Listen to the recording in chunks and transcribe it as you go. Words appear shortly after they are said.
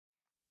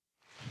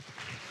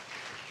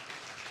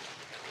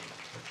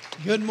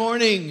Good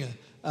morning.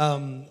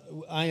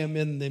 I am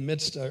in the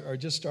midst, or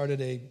just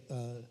started a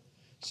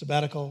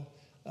sabbatical,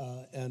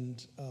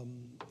 and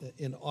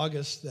in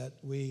August that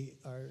we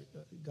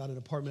got an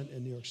apartment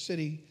in New York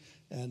City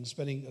and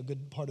spending a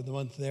good part of the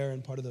month there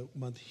and part of the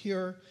month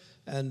here.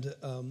 And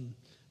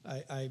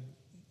I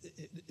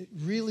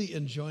really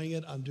enjoying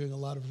it. I'm doing a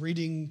lot of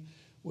reading,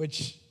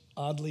 which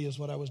oddly is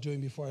what I was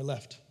doing before I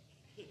left.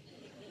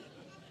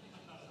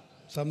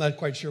 So I'm not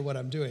quite sure what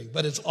I'm doing,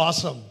 but it's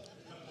awesome.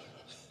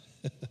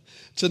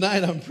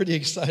 Tonight, I'm pretty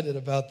excited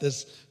about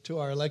this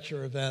 2-hour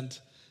lecture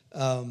event.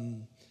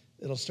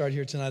 It'll start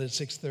here tonight at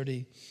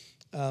 6:30.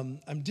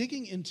 I'm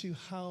digging into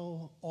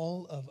how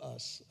all of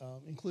us,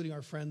 including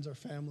our friends, our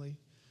family,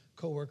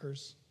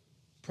 co-workers,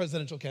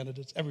 presidential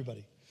candidates,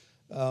 everybody,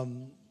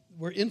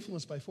 we're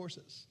influenced by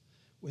forces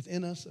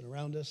within us and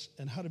around us,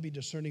 and how to be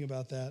discerning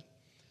about that.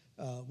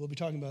 We'll be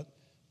talking about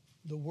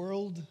the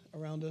world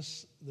around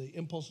us, the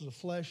impulses of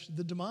flesh,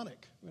 the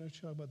demonic. We're going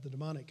to talk about the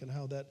demonic and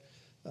how that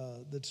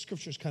the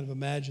scriptures kind of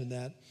imagine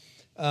that.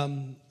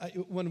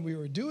 When we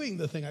were doing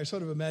the thing, I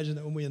sort of imagined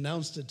that when we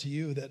announced it to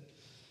you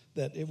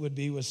that it would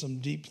be with some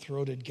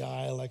deep-throated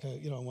guy, like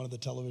one of the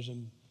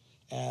television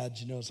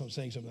ads,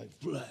 saying something like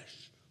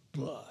flesh,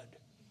 blood,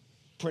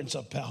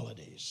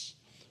 principalities,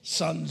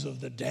 sons of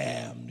the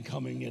damned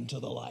coming into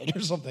the light, or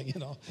something,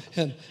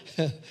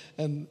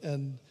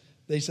 and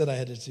they said I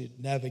had to see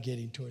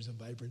navigating towards a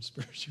vibrant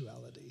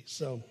spirituality.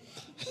 So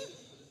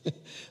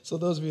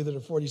those of you that are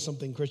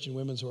 40-something Christian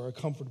women who are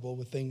comfortable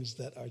with things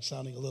that are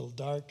sounding a little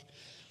dark,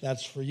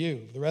 that's for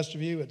you. The rest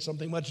of you, it's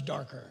something much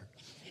darker,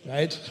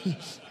 right?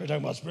 We're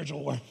talking about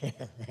spiritual warfare,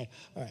 right?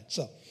 All right,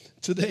 so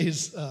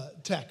today's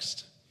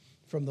text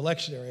from the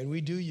lectionary, and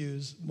we do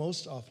use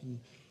most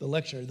often the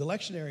lectionary. The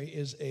lectionary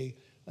is a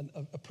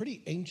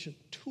pretty ancient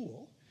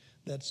tool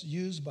that's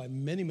used by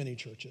many, many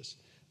churches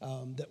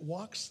that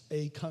walks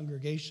a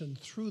congregation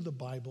through the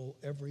Bible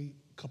every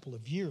couple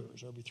of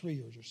years, or every 3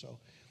 years or so.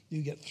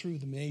 You get through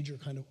the major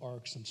kind of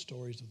arcs and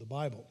stories of the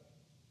Bible.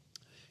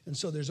 And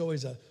so there's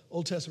always an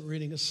Old Testament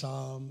reading, a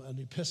psalm, an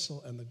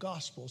epistle, and the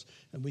Gospels,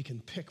 and we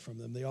can pick from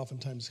them. They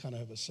oftentimes kind of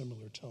have a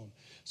similar tone.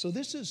 So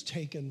this is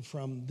taken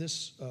from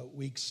this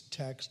week's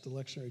text, the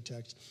lectionary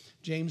text,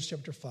 James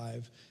chapter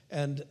 5,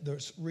 and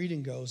the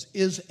reading goes,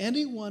 "Is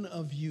any one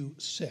of you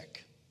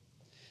sick?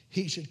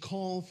 He should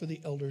call for the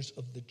elders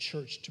of the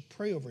church to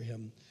pray over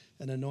him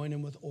and anoint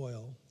him with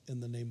oil in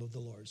the name of the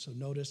Lord." So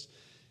notice,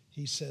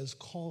 he says,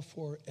 call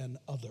for an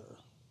other.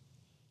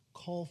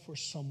 Call for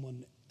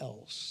someone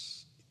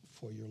else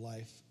for your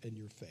life and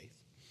your faith.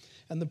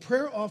 And the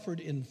prayer offered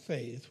in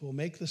faith will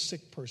make the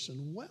sick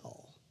person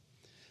well.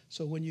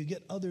 So when you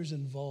get others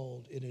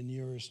involved, it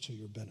inures to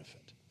your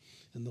benefit.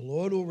 And the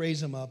Lord will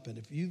raise him up, and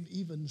if you've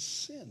even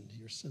sinned,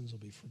 your sins will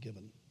be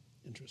forgiven,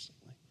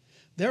 interestingly.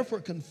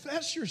 Therefore,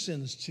 confess your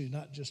sins to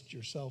not just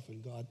yourself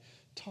and God.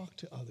 Talk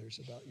to others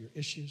about your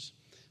issues.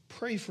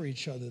 Pray for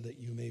each other that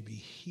you may be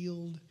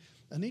healed.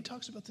 And he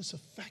talks about this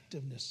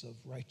effectiveness of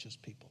righteous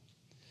people.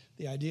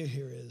 The idea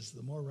here is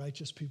the more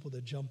righteous people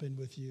that jump in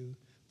with you,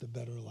 the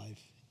better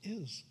life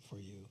is for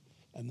you,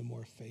 and the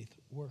more faith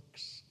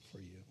works for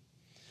you.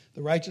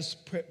 The righteous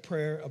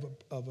prayer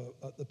of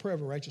a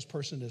righteous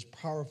person is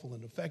powerful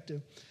and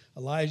effective.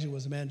 Elijah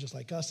was a man just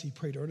like us. He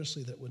prayed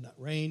earnestly that it would not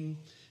rain,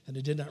 and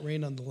it did not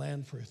rain on the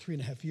land for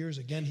 3.5 years.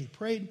 Again, he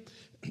prayed.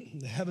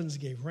 The heavens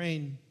gave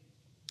rain.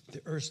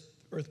 The earth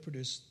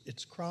produced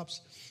its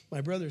crops.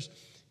 My brothers,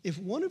 if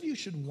one of you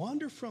should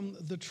wander from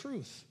the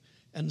truth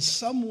and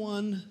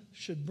someone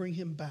should bring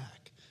him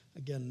back,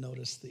 again,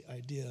 notice the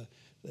idea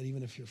that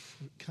even if you're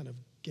kind of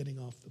getting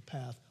off the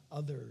path,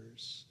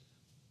 others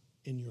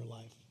in your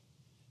life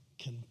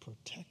can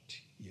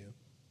protect you.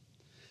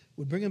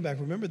 Would bring him back.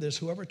 Remember this,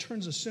 whoever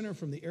turns a sinner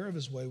from the error of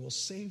his way will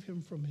save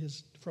him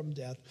from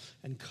death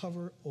and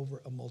cover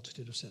over a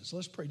multitude of sins. So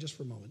let's pray just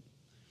for a moment.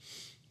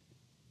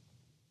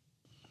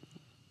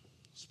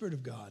 Spirit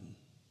of God,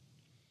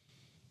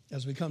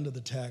 as we come to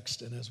the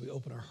text and as we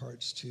open our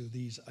hearts to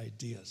these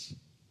ideas,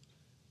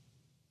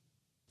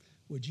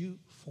 would you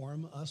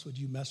form us? Would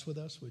you mess with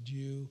us? Would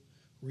you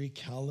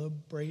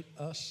recalibrate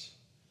us?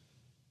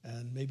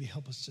 And maybe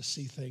help us to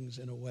see things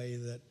in a way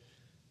that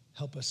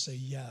help us say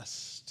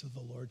yes to the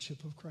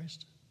Lordship of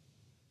Christ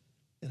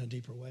in a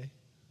deeper way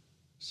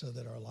so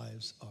that our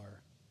lives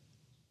are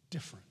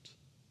different.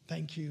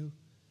 Thank you.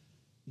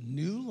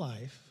 New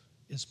life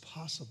is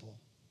possible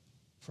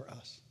for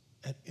us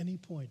at any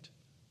point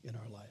in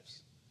our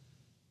lives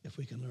if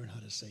we can learn how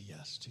to say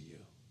yes to you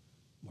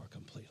more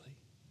completely.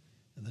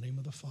 In the name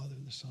of the Father,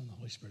 and the Son, and the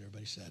Holy Spirit,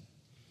 everybody said,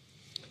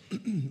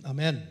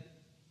 Amen.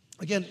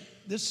 Again,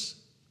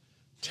 this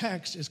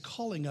text is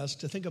calling us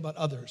to think about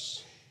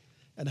others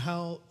and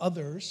how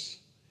others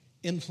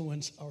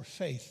influence our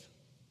faith.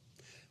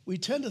 We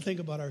tend to think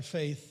about our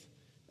faith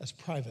as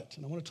private,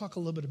 and I want to talk a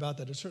little bit about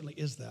that. It certainly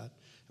is that,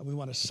 and we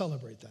want to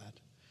celebrate that.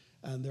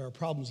 And there are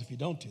problems if you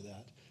don't do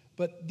that.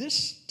 But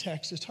this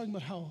text is talking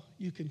about how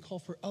you can call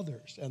for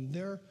others, and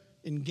their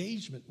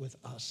engagement with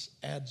us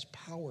adds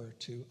power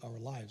to our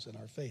lives and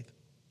our faith.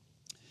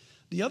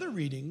 The other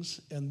readings,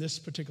 and this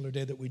particular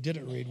day that we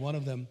didn't read, one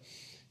of them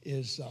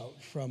is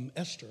from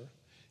Esther.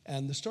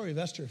 And the story of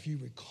Esther, if you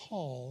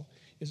recall,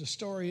 is a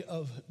story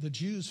of the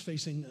Jews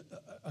facing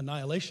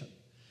annihilation.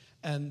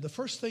 And the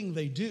first thing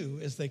they do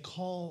is they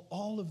call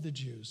all of the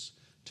Jews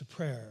to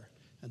prayer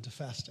and to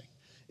fasting.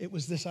 It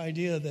was this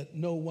idea that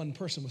no one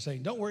person was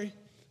saying, don't worry,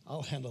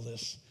 I'll handle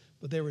this.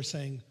 But they were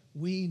saying,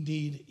 we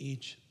need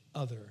each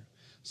other.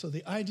 So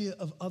the idea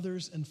of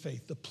others and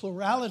faith, the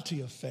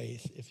plurality of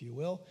faith, if you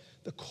will,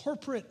 the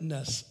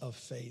corporateness of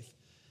faith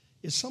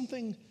is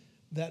something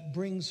that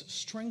brings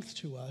strength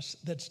to us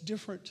that's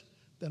different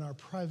than our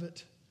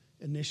private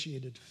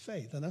initiated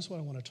faith. And that's what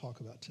I want to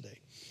talk about today.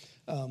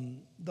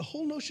 The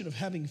whole notion of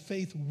having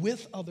faith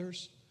with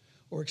others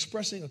or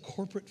expressing a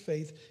corporate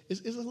faith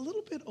is a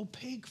little bit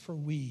opaque for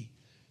we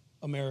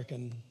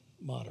American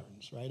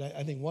moderns, right?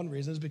 I think one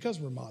reason is because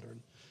we're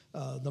modern.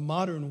 The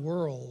modern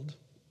world,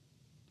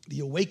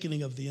 the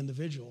awakening of the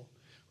individual,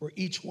 where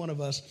each one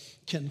of us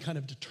can kind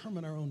of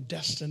determine our own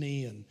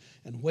destiny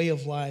and way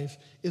of life,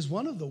 is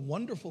one of the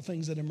wonderful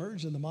things that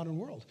emerged in the modern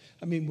world.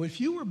 I mean, if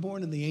you were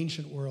born in the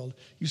ancient world,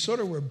 you sort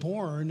of were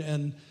born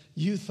and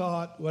you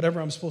thought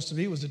whatever I'm supposed to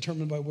be was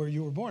determined by where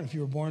you were born. If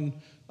you were born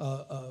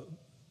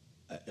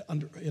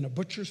in a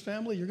butcher's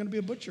family, you're going to be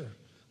a butcher.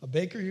 A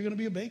baker, you're going to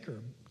be a baker.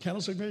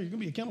 Candlestick maker, you're going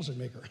to be a candlestick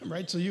maker,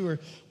 right? So you were,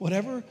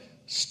 whatever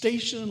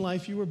station in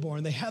life you were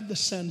born, they had the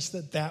sense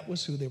that that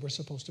was who they were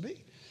supposed to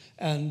be.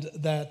 And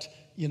that,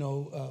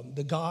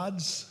 the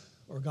gods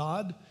or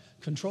God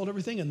controlled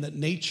everything, and that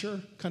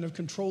nature kind of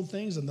controlled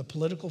things, and the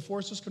political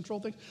forces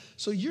controlled things.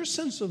 So your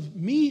sense of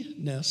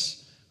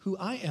me-ness, who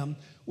I am,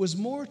 was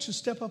more to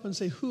step up and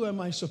say, who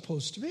am I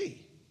supposed to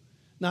be?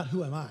 Not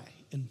who am I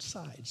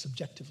inside,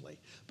 subjectively,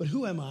 but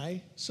who am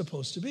I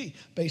supposed to be,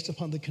 based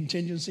upon the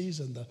contingencies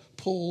and the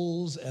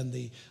pulls and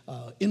the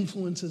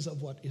influences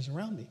of what is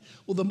around me.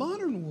 Well, the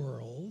modern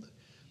world,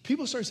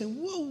 people start saying,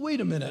 whoa,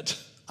 wait a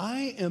minute,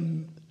 I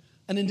am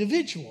an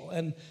individual,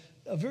 and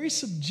a very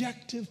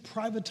subjective,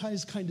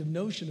 privatized kind of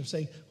notion of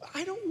saying,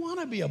 I don't want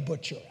to be a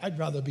butcher, I'd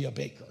rather be a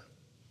baker,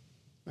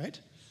 right?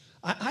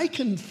 I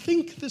can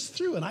think this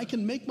through, and I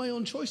can make my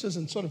own choices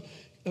and sort of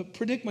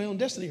predict my own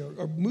destiny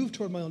or move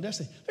toward my own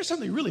destiny. There's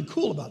something really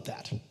cool about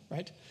that,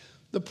 right?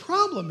 The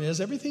problem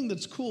is everything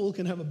that's cool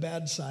can have a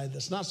bad side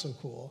that's not so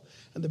cool,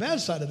 and the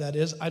bad side of that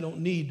is I don't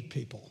need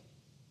people,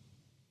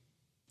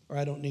 or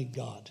I don't need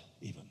God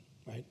even,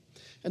 right?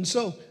 And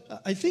so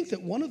I think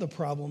that one of the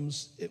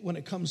problems when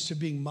it comes to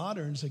being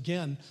moderns,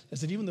 again,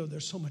 is that even though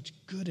there's so much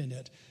good in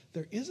it,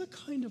 there is a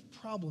kind of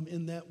problem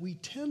in that we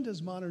tend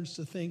as moderns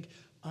to think,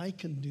 I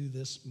can do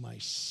this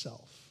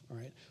myself, all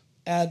right?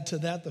 Add to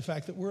that the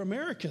fact that we're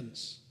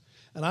Americans,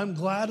 and I'm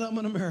glad I'm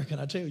an American.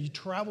 I tell you, you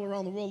travel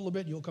around the world a little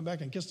bit, and you'll come back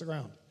and kiss the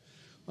ground.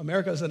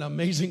 America is an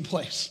amazing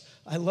place.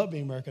 I love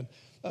being American.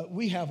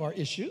 We have our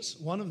issues.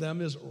 One of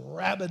them is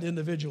rabid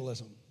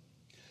individualism.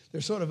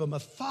 There's sort of a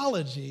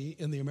mythology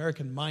in the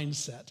American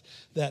mindset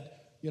that,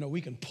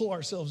 we can pull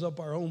ourselves up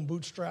our own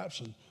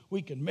bootstraps and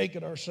we can make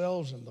it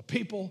ourselves, and the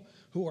people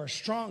who are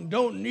strong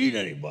don't need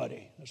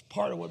anybody. That's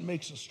part of what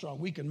makes us strong.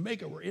 We can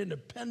make it. We're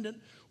independent.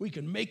 We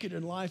can make it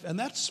in life, and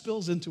that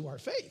spills into our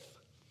faith.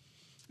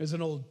 There's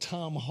an old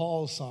Tom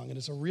Hall song, and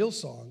it's a real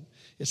song.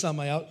 It's on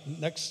my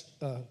next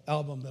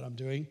album that I'm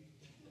doing.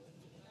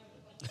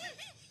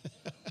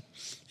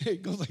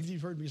 It goes like,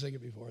 you've heard me sing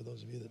it before,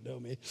 those of you that know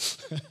me.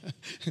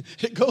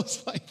 It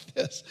goes like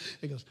this.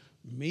 It goes,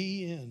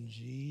 me and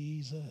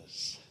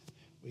Jesus,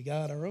 we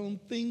got our own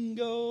thing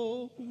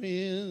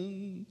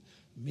going.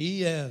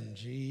 Me and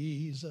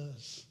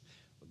Jesus,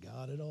 we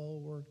got it all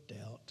worked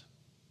out.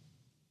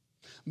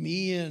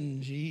 Me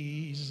and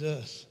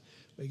Jesus,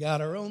 we got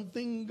our own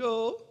thing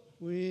going.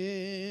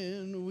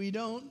 We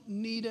don't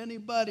need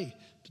anybody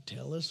to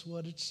tell us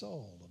what it's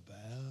all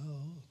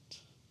about.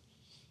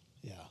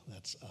 Yeah,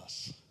 that's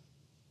us.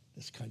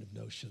 This kind of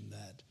notion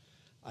that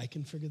I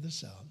can figure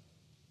this out.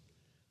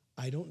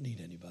 I don't need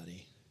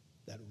anybody.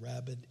 That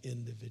rabid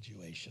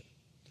individuation.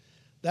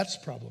 That's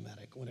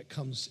problematic when it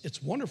comes.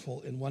 It's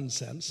wonderful in one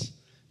sense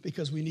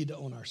because we need to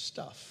own our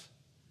stuff.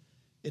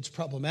 It's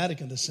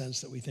problematic in the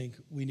sense that we think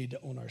we need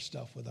to own our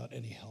stuff without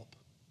any help,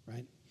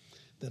 right?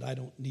 That I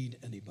don't need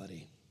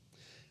anybody.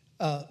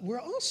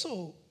 We're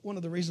also, one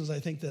of the reasons I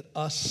think that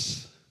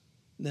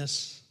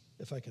us-ness,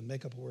 if I can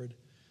make up a word,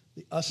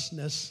 the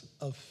us-ness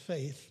of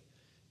faith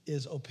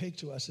is opaque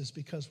to us is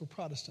because we're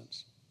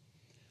Protestants.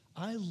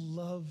 I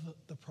love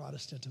the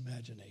Protestant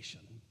imagination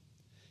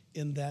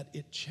in that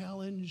it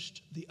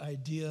challenged the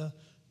idea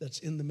that's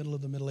in the middle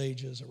of the Middle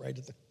Ages, or right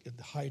at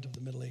the height of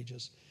the Middle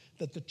Ages,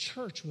 that the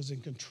church was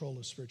in control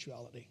of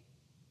spirituality,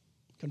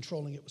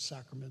 controlling it with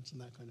sacraments and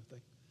that kind of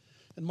thing.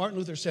 And Martin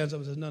Luther stands up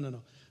and says,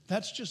 no,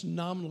 that's just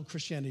nominal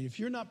Christianity. If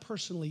you're not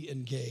personally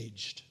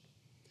engaged,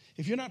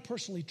 if you're not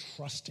personally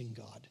trusting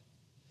God,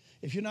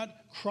 if you're not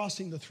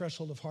crossing the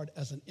threshold of heart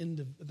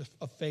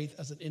of faith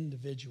as an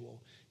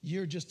individual,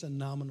 you're just a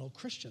nominal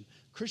Christian.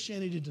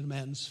 Christianity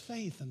demands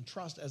faith and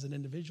trust as an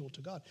individual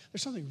to God.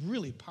 There's something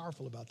really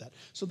powerful about that.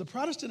 So the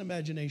Protestant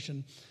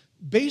imagination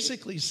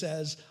basically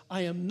says,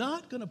 I am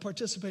not going to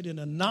participate in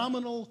a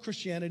nominal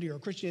Christianity or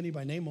Christianity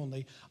by name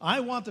only. I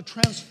want the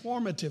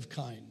transformative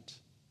kind.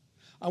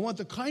 I want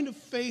the kind of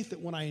faith that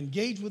when I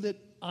engage with it,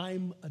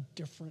 I'm a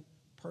different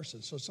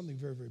person. So it's something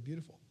very, very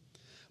beautiful.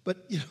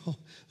 But,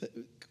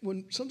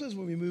 sometimes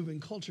when we move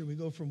in culture, we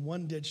go from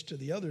one ditch to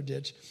the other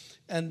ditch.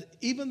 And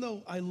even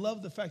though I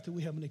love the fact that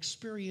we have an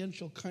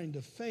experiential kind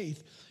of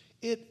faith,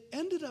 it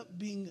ended up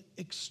being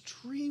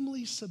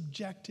extremely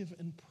subjective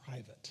and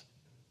private.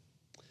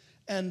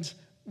 And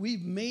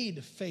we've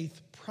made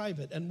faith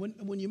private. And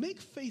when you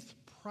make faith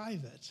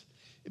private,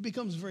 it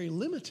becomes very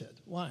limited.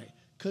 Why?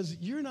 Because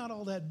you're not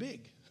all that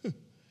big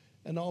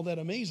and all that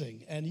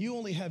amazing. And you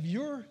only have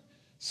your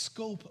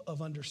scope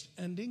of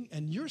understanding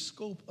and your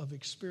scope of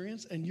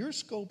experience and your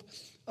scope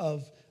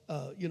of,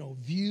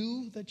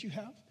 view that you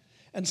have.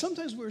 And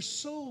sometimes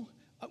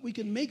we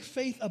can make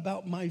faith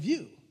about my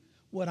view,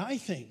 what I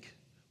think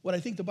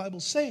the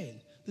Bible's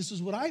saying. This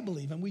is what I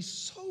believe. And we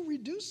so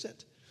reduce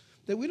it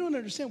that we don't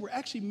understand we're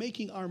actually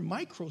making our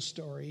micro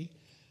story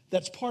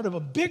that's part of a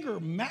bigger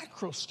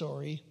macro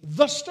story,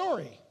 the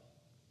story.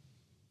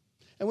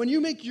 And when you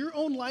make your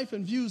own life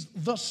and views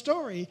the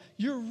story,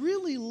 you're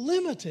really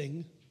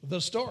limiting the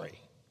story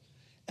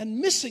and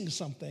missing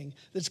something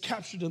that's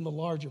captured in the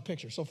larger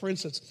picture. So for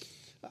instance,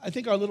 I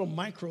think our little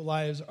micro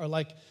lives are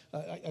like,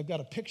 I've got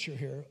a picture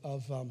here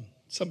of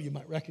some of you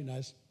might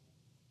recognize.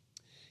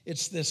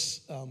 It's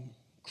this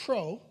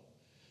crow.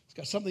 It's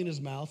got something in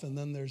his mouth, and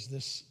then there's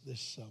this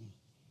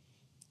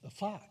a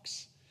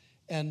fox.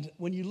 And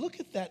when you look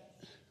at that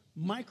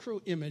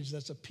micro image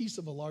that's a piece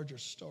of a larger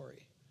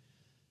story,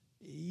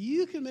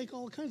 you can make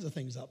all kinds of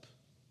things up.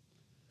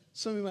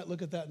 Some of you might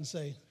look at that and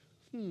say,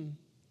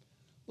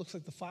 looks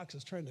like the fox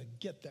is trying to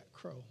get that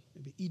crow,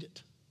 maybe eat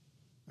it,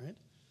 right?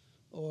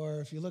 Or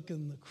if you look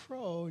in the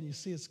crow and you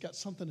see it's got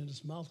something in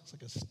its mouth, looks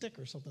like a stick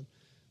or something,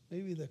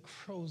 maybe the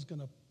crow's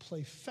going to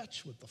play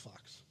fetch with the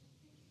fox.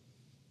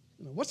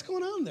 What's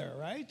going on there,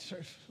 right?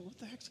 Or, what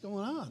the heck's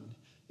going on?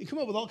 You come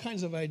up with all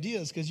kinds of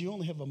ideas because you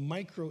only have a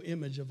micro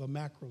image of a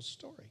macro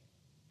story.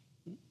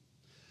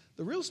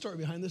 The real story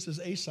behind this is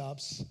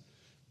Aesop's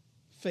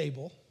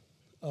fable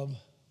of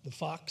the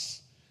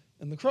fox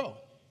and the crow.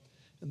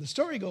 And the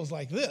story goes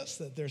like this,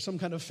 that there's some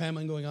kind of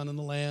famine going on in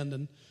the land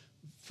and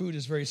food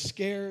is very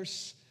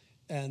scarce.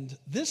 And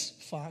this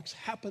fox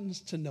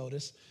happens to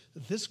notice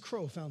that this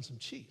crow found some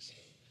cheese.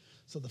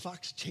 So the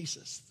fox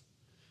chases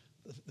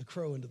the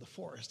crow into the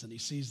forest, and he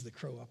sees the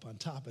crow up on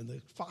top, and the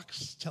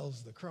fox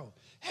tells the crow,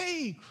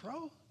 "Hey,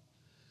 crow,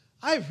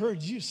 I've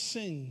heard you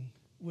sing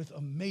with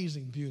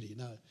amazing beauty."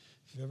 Now,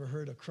 if you've ever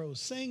heard a crow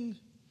sing,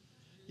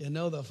 you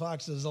know the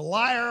fox is a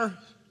liar.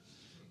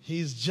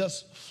 He's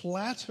just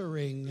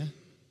flattering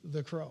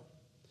the crow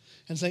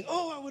and saying,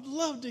 "Oh, I would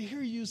love to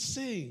hear you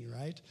sing,"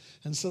 right?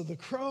 And so the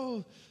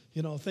crow,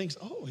 thinks,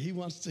 "Oh, he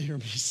wants to hear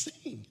me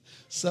sing."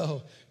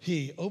 So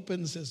he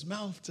opens his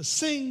mouth to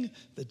sing.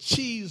 The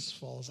cheese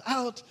falls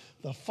out.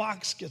 The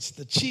fox gets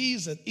the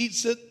cheese and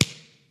eats it.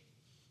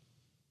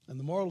 And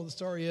the moral of the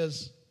story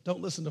is,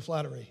 don't listen to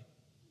flattery.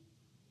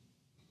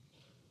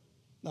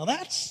 Now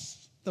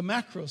that's the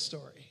macro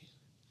story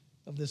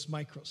of this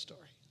micro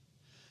story.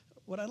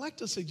 What I'd like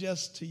to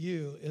suggest to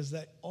you is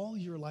that all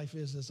your life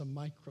is a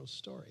micro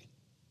story.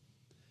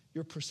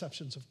 Your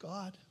perceptions of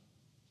God,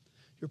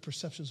 your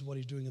perceptions of what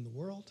he's doing in the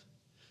world,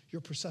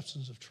 your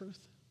perceptions of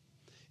truth.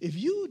 If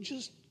you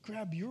just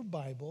grab your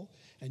Bible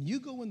and you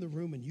go in the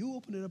room and you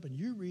open it up and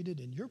you read it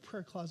in your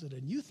prayer closet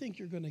and you think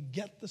you're going to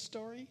get the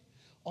story,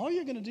 all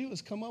you're going to do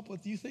is come up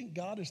with, you think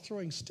God is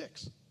throwing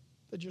sticks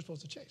that you're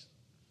supposed to chase.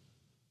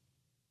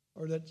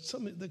 Or that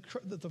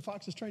the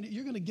fox is trying to,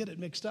 you're going to get it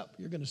mixed up.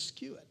 You're going to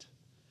skew it.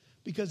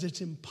 Because it's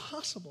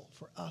impossible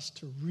for us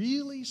to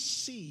really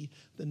see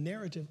the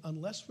narrative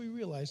unless we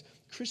realize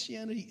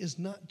Christianity is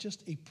not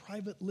just a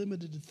private,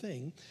 limited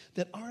thing,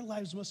 that our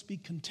lives must be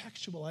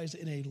contextualized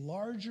in a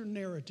larger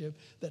narrative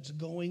that's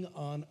going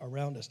on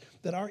around us.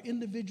 That our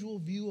individual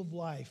view of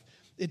life,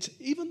 it's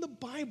even the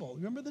Bible.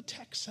 Remember the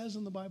text says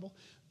in the Bible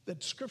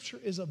that Scripture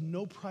is of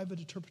no private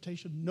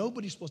interpretation.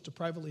 Nobody's supposed to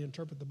privately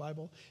interpret the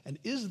Bible. And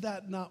is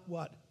that not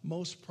what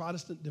most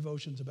Protestant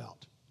devotion's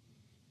about?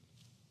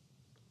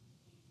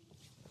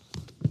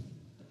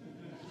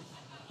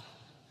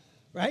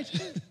 Right?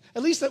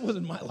 At least that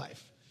wasn't my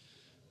life.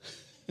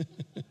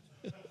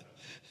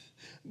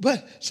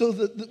 But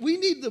so we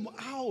need the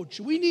ouch.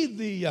 We need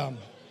the.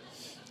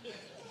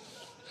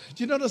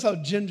 Do you notice how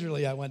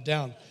gingerly I went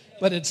down?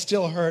 But it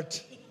still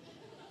hurt.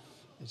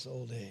 It's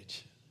old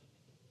age.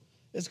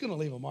 It's going to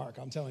leave a mark.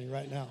 I'm telling you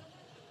right now.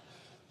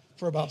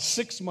 For about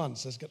 6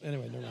 months.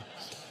 Anyway, never mind.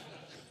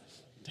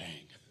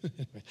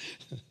 Dang.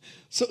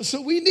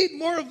 So we need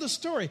more of the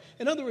story.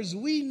 In other words,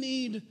 we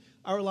need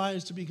our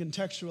lives to be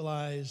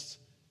contextualized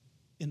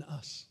in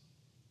us.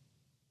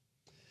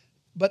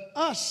 But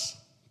us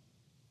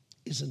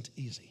isn't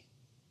easy.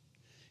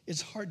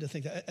 It's hard to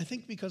think that. I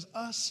think because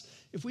us,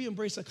 if we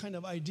embrace a kind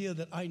of idea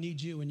that I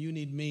need you and you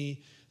need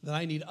me, that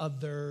I need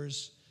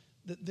others,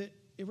 that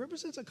it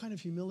represents a kind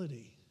of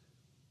humility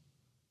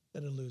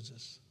that eludes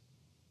us.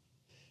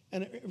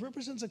 And it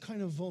represents a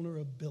kind of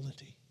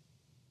vulnerability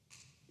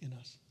in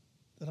us,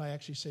 that I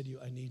actually say to you,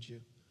 I need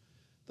you,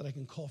 that I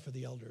can call for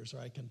the elders, or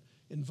I can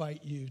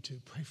invite you to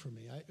pray for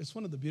me. It's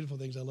one of the beautiful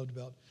things I loved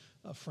about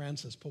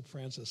Francis, Pope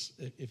Francis.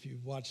 If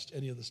you've watched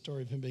any of the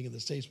story of him being in the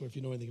States, or if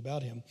you know anything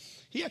about him,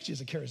 he actually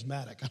is a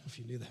charismatic. I don't know if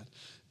you knew that,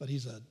 but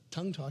he's a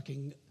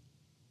tongue-talking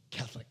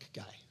Catholic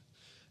guy.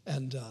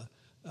 And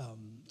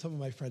some of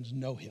my friends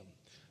know him.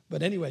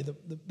 But anyway,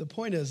 the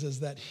point is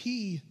that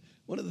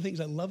one of the things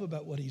I love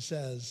about what he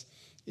says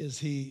is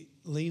he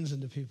leans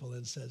into people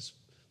and says,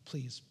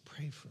 please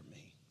pray for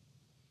me.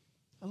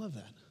 I love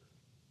that.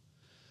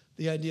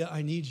 The idea,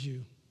 I need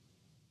you.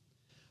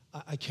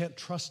 I can't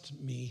trust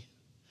me.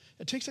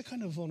 It takes a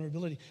kind of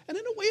vulnerability. And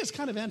in a way, it's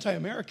kind of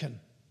anti-American.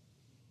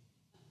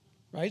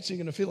 Right? So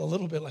you're going to feel a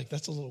little bit like,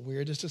 that's a little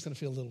weird. It's just going to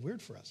feel a little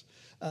weird for us.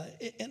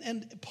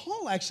 And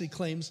Paul actually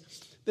claims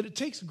that it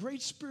takes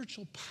great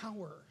spiritual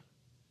power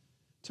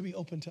to be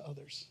open to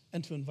others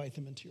and to invite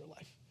them into your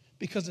life,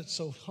 because it's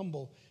so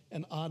humble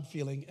and odd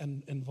feeling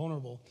and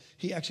vulnerable.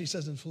 He actually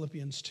says in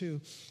Philippians 2,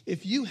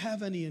 if you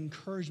have any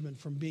encouragement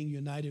from being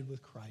united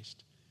with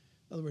Christ,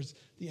 in other words,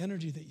 the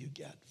energy that you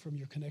get from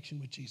your connection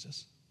with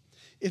Jesus,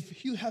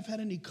 if you have had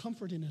any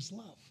comfort in his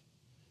love,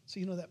 so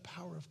you know that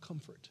power of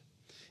comfort.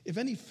 If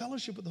any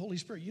fellowship with the Holy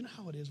Spirit, you know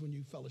how it is when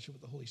you fellowship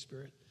with the Holy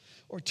Spirit,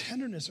 or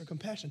tenderness or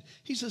compassion.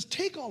 He says,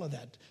 take all of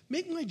that.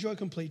 Make my joy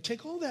complete.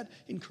 Take all that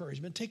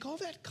encouragement. Take all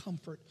that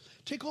comfort.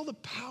 Take all the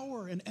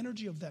power and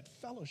energy of that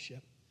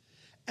fellowship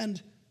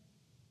and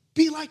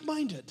be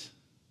like-minded.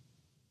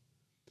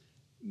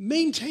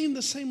 Maintain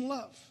the same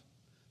love.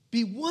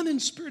 Be one in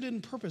spirit and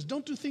in purpose.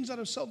 Don't do things out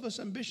of selfish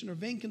ambition or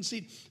vain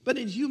conceit, but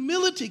in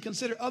humility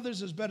consider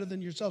others as better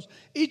than yourselves.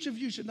 Each of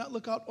you should not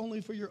look out only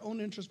for your own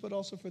interests, but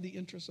also for the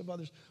interests of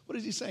others. What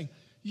is he saying?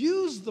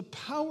 Use the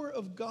power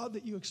of God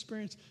that you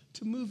experience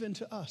to move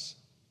into us.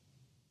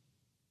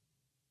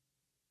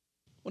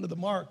 One of the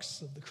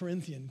marks of the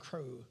Corinthian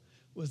crew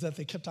was that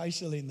they kept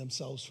isolating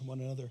themselves from one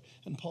another.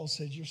 And Paul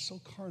said, you're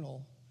so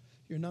carnal,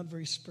 you're not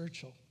very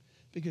spiritual,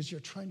 because you're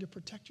trying to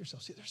protect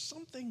yourself. See, there's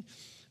something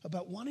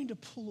about wanting to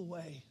pull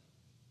away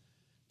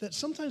that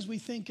sometimes we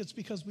think it's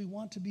because we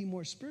want to be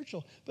more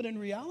spiritual. But in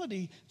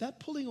reality, that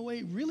pulling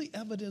away really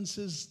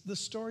evidences the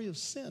story of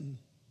sin.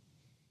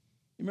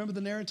 You remember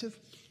the narrative?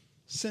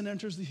 Sin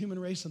enters the human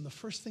race, and the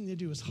first thing they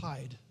do is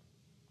hide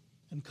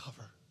and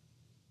cover.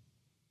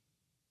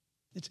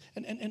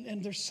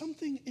 And there's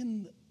something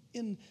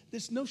in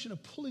this notion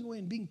of pulling away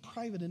and being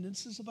private, and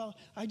this is about,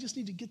 I just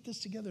need to get this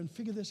together and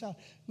figure this out.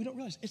 We don't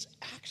realize it's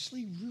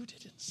actually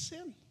rooted in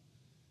sin.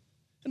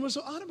 And what's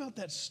so odd about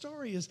that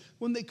story is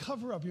when they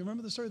cover up, you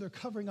remember the story, they're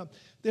covering up.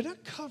 They're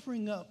not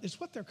covering up, it's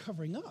what they're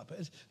covering up.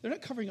 They're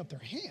not covering up their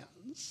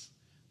hands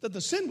that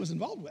the sin was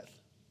involved with.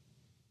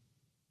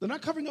 They're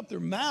not covering up their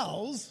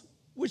mouths,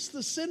 which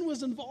the sin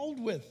was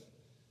involved with.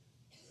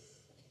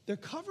 They're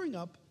covering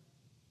up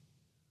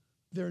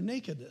their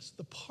nakedness,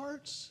 the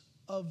parts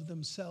of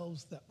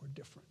themselves that were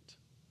different.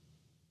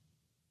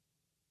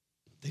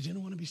 They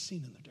didn't want to be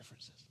seen in their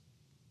differences.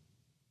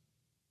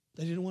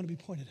 They didn't want to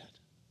be pointed at.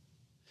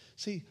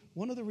 See,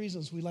 one of the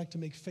reasons we like to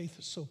make faith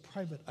so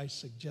private, I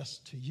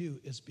suggest to you,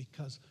 is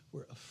because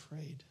we're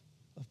afraid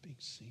of being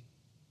seen.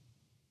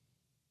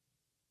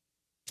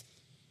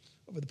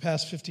 Over the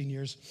past 15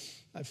 years,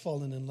 I've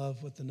fallen in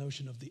love with the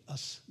notion of the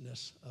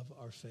us-ness of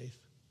our faith,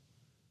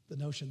 the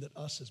notion that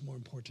us is more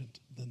important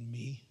than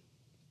me.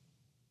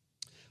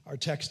 Our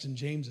text in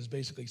James is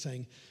basically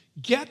saying,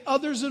 get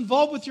others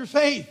involved with your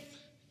faith.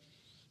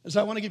 And so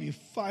I want to give you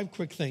 5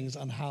 quick things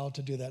on how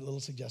to do that, little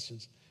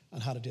suggestions on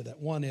how to do that.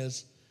 One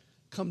is,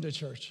 come to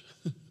church.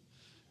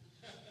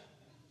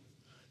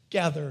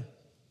 Gather.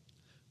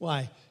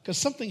 Why? Because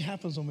something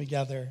happens when we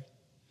gather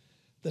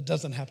that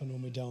doesn't happen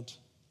when we don't.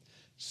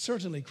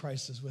 Certainly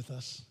Christ is with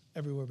us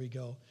everywhere we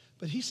go.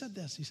 But he said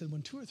this. He said,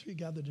 when 2 or 3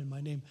 gathered in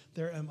my name,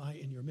 there am I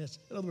in your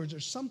midst. In other words,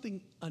 there's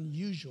something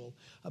unusual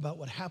about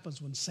what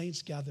happens when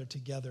saints gather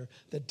together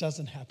that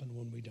doesn't happen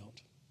when we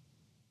don't.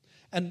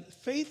 And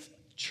faith,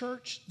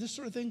 church, this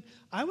sort of thing,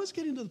 I was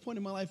getting to the point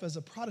in my life as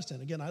a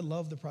Protestant. Again, I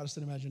love the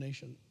Protestant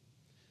imagination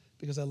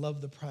because I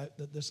love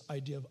this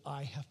idea of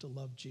I have to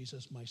love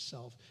Jesus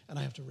myself, and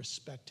I have to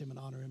respect him and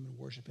honor him and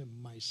worship him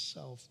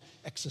myself,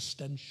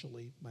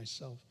 existentially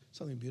myself.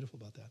 Something beautiful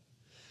about that.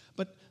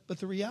 But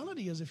the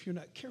reality is, if you're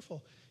not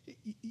careful,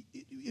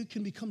 it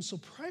can become so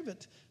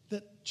private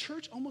that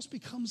church almost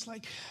becomes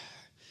like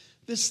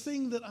this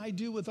thing that I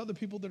do with other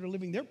people that are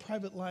living their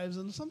private lives,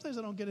 and sometimes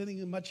I don't get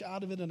anything much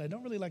out of it, and I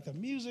don't really like the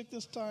music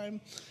this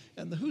time,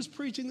 and who's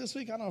preaching this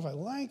week, I don't know if I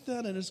like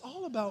that, and it's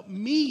all about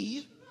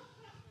me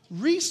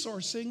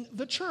resourcing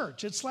the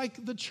church. It's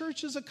like the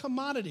church is a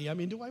commodity. I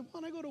mean, do I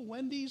want to go to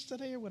Wendy's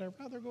today, or would I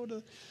rather go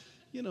to,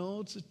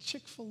 it's a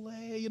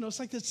Chick-fil-A? It's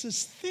like it's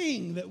this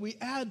thing that we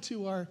add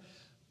to our,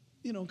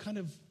 kind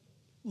of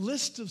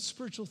list of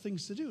spiritual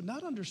things to do,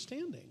 not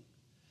understanding.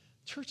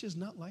 Church is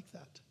not like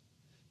that.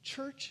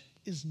 Church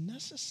is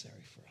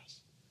necessary for us,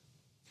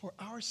 for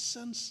our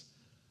sense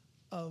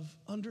of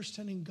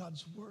understanding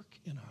God's work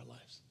in our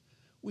lives.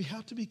 we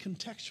have to be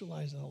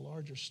contextualized in a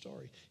larger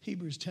story.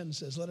 Hebrews 10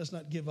 says, let us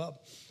not give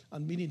up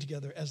on meeting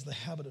together as the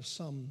habit of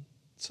some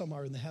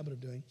are in the habit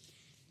of doing,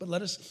 but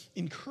let us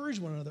encourage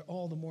one another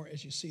all the more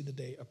as you see the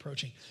day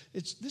approaching.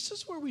 This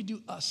is where we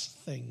do us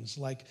things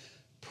like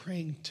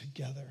praying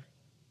together,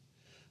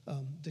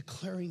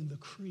 declaring the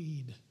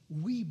creed.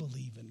 We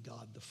believe in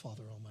God, the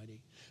Father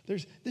Almighty.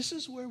 This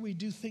is where we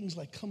do things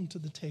like come to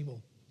the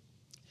table.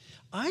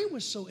 I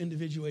was so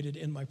individuated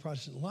in my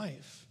Protestant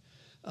life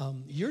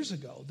years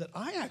ago that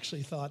I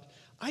actually thought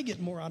I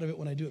get more out of it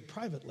when I do it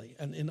privately.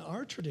 And in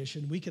our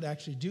tradition, we could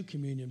actually do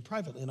communion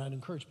privately, and I'd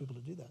encourage people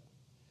to do that.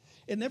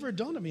 It never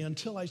dawned on me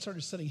until I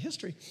started studying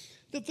history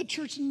that the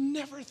church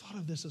never thought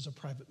of this as a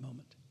private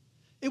moment.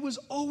 It was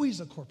always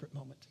a corporate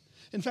moment.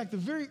 In fact, the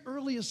very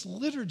earliest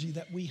liturgy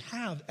that we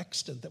have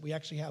extant, that we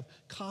actually have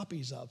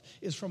copies of,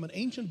 is from an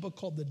ancient book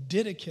called the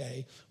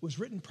Didache. Was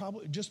written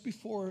probably just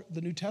before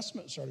the New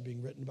Testament started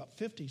being written, about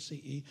 50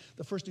 CE.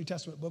 The first New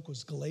Testament book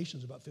was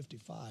Galatians, about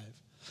 55.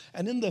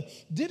 And in the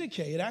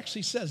Didache, it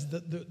actually says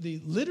that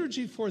the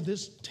liturgy for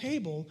this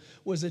table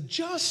was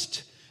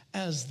just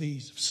as the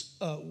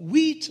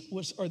wheat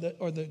was, or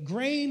the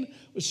grain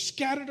was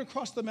scattered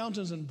across the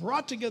mountains and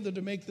brought together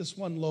to make this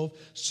one loaf,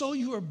 so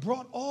you have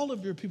brought all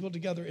of your people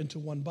together into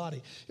one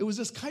body. It was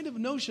this kind of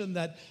notion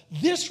that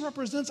this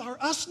represents our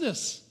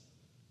usness,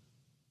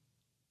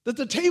 that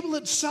the table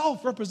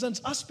itself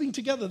represents us being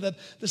together, that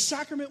the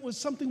sacrament was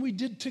something we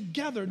did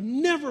together,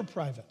 never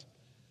private.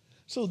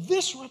 So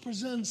this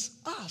represents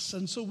us,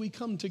 and so we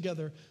come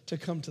together to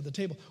come to the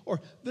table.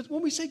 Or that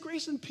when we say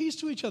grace and peace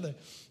to each other,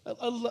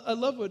 I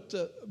love what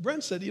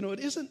Brent said. You know,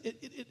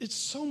 it's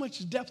so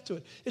much depth to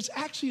it. It's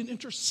actually an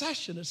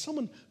intercession. It's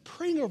someone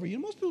praying over you.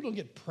 Most people don't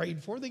get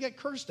prayed for; they get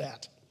cursed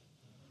at.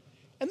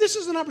 And this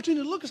is an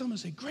opportunity to look at someone and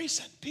say, "Grace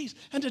and peace,"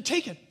 and to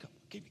take it. Come,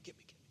 give me,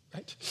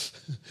 right?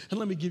 And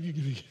let me give you.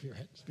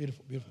 Right? It's a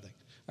beautiful, beautiful thing.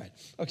 All right.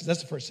 Okay, so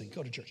that's the first thing.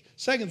 Go to church.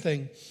 Second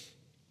thing.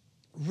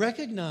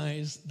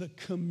 Recognize the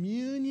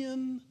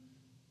communion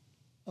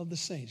of the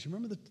saints.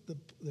 Remember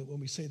when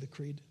we say the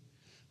creed?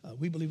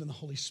 We believe in the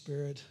Holy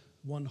Spirit,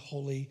 one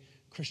holy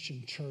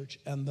Christian church,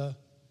 and the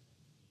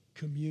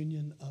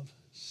communion of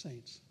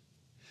saints.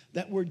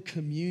 That word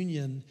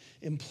communion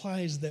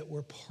implies that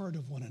we're part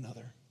of one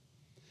another,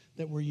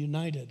 that we're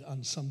united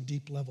on some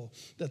deep level,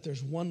 that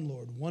there's one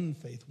Lord, one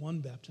faith, one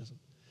baptism,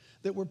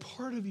 that we're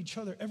part of each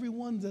other,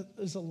 everyone that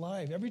is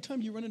alive. Every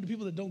time you run into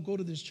people that don't go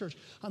to this church,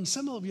 on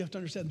some level you have to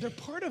understand they're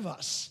part of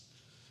us.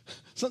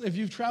 So if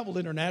you've traveled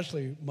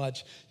internationally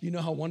much, you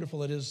know how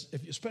wonderful it is,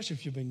 especially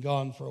if you've been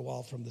gone for a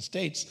while from the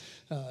States.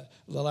 The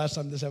last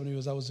time this happened to me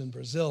was I was in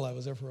Brazil. I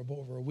was there for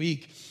over a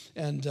week.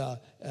 And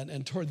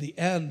toward the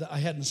end, I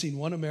hadn't seen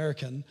one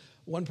American,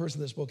 one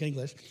person that spoke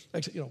English.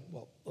 Actually,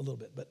 a little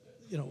bit, but,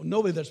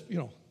 nobody that's,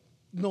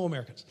 no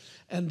Americans.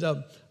 And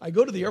I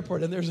go to the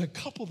airport, and there's a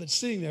couple that's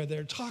sitting there.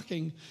 They're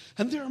talking,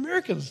 and they're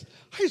Americans.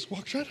 I just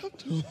walked right up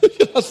to them.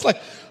 It's like,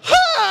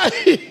 hi,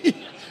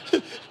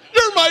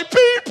 you're my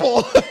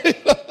people.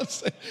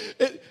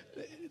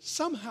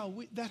 Somehow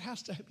that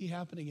has to be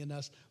happening in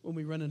us when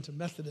we run into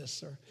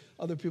Methodists or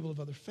other people of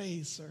other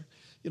faiths, or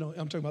I'm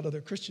talking about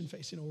other Christian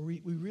faiths. Where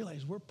we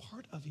realize we're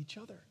part of each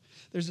other.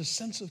 There's a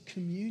sense of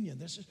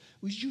communion.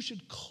 You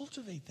should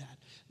cultivate that,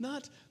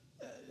 not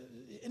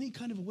any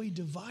kind of way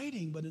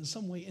dividing, but in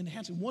some way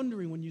enhancing,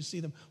 wondering when you see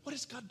them, what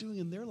is God doing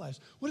in their lives?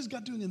 What is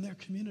God doing in their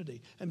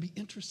community? And be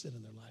interested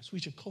in their lives. We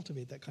should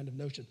cultivate that kind of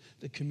notion,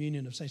 the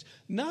communion of saints.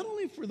 Not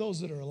only for those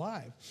that are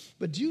alive,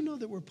 but do you know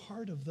that we're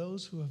part of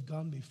those who have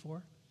gone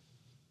before?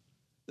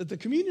 That the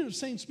communion of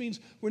saints means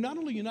we're not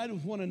only united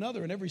with one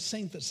another and every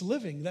saint that's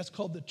living, that's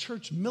called the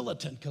church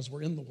militant because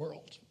we're in the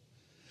world.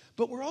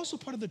 But we're also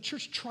part of the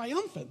church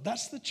triumphant.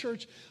 That's the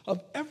church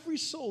of every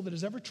soul that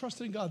has ever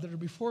trusted in God, that are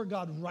before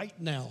God right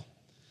now.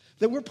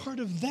 That we're part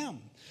of them.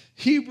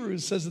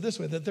 Hebrews says it this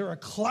way, that there are a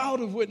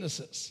cloud of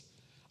witnesses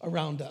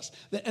around us.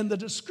 And the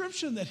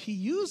description that he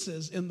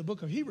uses in the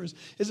book of Hebrews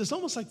is it's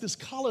almost like this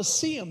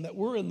coliseum that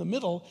we're in the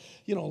middle,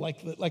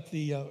 like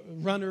the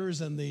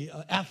runners and the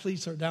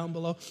athletes are down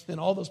below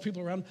and all those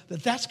people around,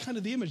 that's kind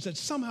of the image, that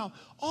somehow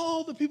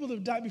all the people that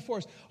have died before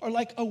us are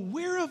like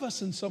aware of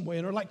us in some way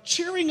and are like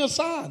cheering us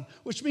on,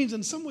 which means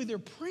in some way they're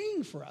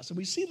praying for us. And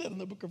we see that in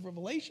the book of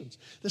Revelations,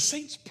 the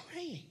saints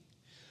praying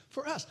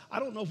for us. I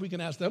don't know if we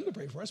can ask them to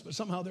pray for us, but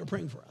somehow they're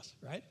praying for us,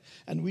 right?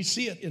 And we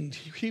see it in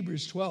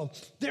Hebrews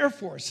 12.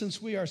 Therefore, since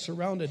we are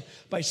surrounded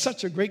by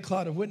such a great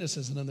cloud of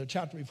witnesses, and in the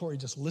chapter before, he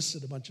just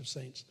listed a bunch of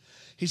saints.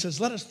 He says,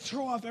 let us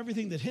throw off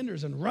everything that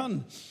hinders and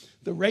run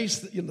the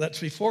race that's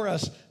before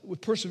us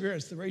with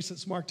perseverance, the race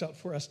that's marked out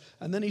for us.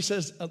 And then he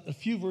says a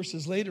few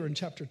verses later in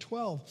chapter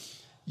 12,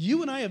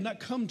 you and I have not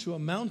come to a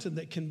mountain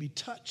that can be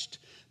touched,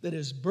 that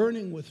is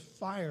burning with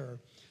fire,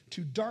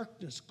 to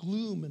darkness,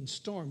 gloom, and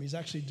storm. He's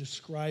actually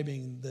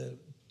describing the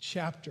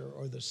chapter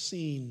or the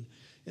scene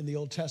in the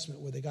Old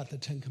Testament where they got the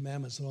Ten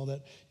Commandments and all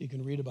that. You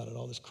can read about it.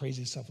 All this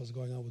crazy stuff was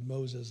going on with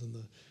Moses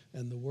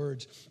and the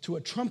words. To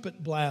a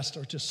trumpet blast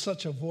or to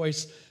such a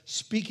voice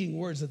speaking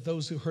words that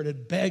those who heard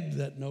it begged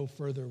that no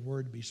further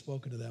word be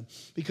spoken to them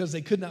because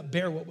they could not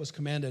bear what was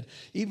commanded.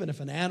 Even if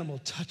an animal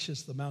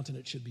touches the mountain,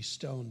 it should be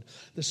stoned.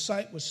 The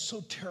sight was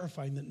so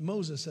terrifying that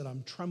Moses said,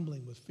 I'm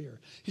trembling with fear.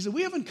 He said,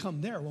 we haven't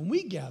come there. When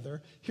we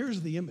gather,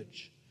 here's the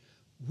image.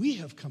 We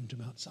have come to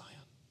Mount Zion,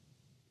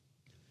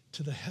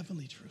 to the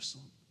heavenly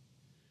Jerusalem,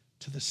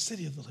 to the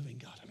city of the living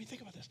God. I mean,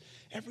 think about this.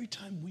 Every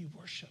time we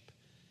worship,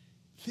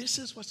 this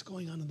is what's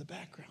going on in the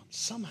background.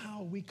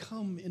 Somehow we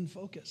come in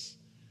focus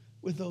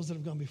with those that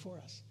have gone before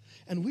us.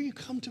 And we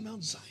come to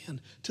Mount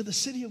Zion, to the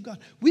city of God.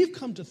 We've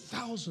come to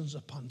thousands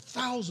upon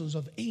thousands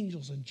of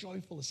angels in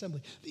joyful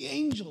assembly. The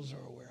angels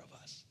are aware of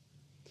us.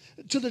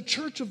 To the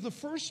church of the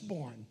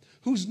firstborn,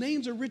 whose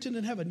names are written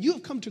in heaven. You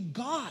have come to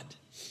God,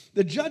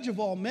 the judge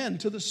of all men,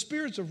 to the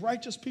spirits of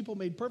righteous people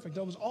made perfect.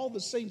 That was all the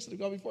saints that have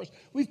gone before us.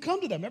 We've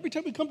come to them. Every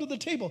time we come to the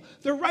table,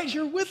 they're right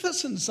here with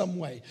us in some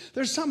way.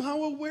 They're somehow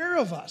aware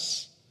of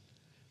us.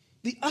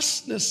 The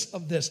usness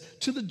of this.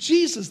 To the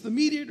Jesus, the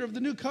mediator of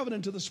the new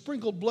covenant, to the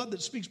sprinkled blood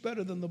that speaks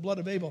better than the blood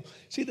of Abel.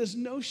 See, this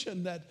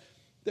notion that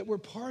we're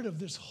part of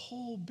this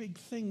whole big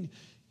thing,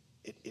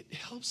 it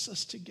helps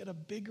us to get a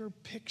bigger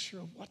picture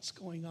of what's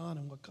going on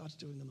and what God's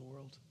doing in the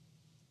world.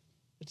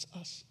 It's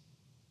us.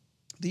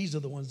 These are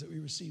the ones that we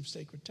receive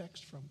sacred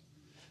text from.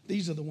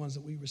 These are the ones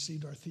that we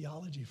received our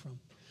theology from.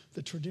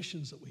 The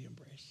traditions that we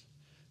embrace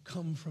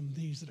come from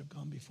these that have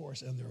gone before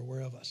us, and they're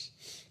aware of us.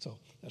 So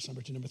that's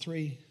number 2. Number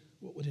 3,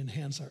 what would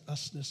enhance our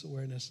usness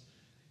awareness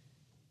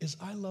is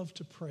I love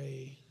to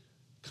pray,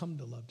 come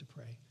to love to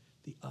pray,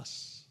 the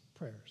us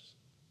prayers.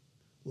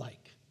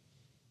 Like,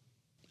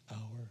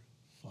 our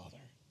Father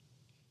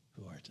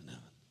who art in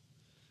heaven.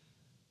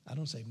 I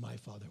don't say my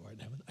Father who art in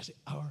heaven. I say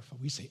our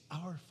Father. We say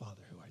our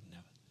Father who art in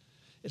heaven.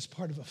 It's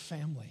part of a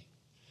family.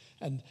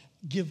 And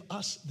give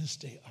us this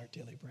day our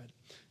daily bread.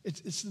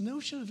 It's the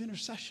notion of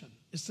intercession.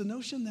 It's the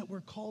notion that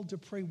we're called to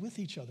pray with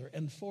each other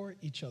and for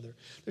each other.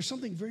 There's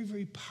something very,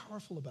 very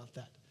powerful about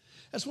that.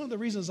 That's one of the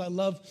reasons I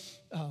love,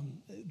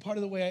 part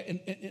of the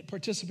way I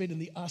participate in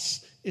the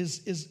us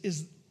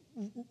is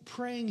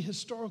praying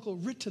historical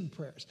written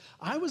prayers.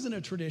 I was in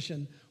a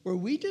tradition where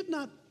we did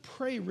not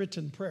pray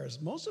written prayers.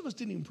 Most of us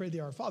didn't even pray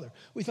the Our Father.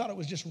 We thought it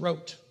was just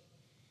rote.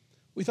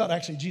 We thought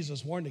actually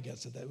Jesus warned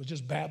against it, that it was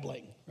just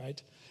babbling,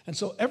 right? And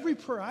so every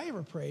prayer I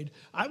ever prayed,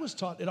 I was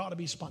taught it ought to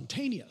be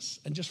spontaneous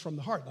and just from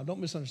the heart. Now,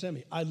 don't misunderstand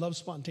me. I love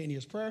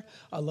spontaneous prayer.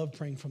 I love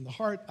praying from the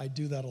heart. I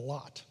do that a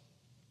lot.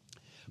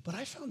 But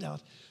I found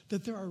out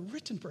that there are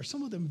written prayers,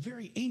 some of them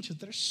very ancient,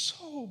 that are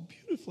so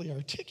beautifully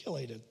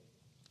articulated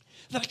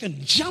that I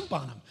can jump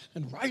on them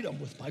and ride them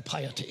with my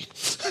piety.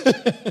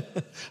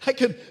 I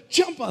can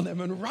jump on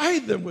them and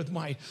ride them with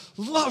my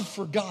love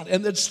for God.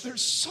 And they're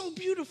so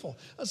beautiful.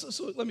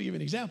 So let me give you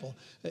an example.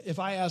 If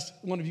I asked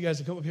one of you guys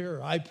to come up here,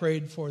 or I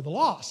prayed for the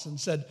lost and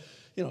said,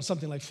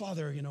 something like,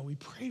 Father, we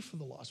pray for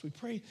the lost. We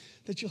pray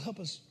that you'll help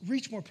us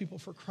reach more people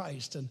for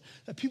Christ and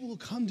that people will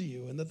come to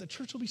you and that the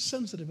church will be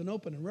sensitive and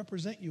open and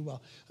represent you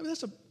well. I mean,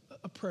 that's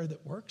a prayer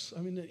that works.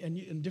 I mean,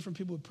 and different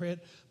people would pray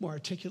it more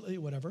articulately,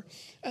 whatever.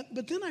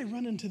 But then I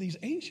run into these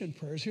ancient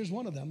prayers. Here's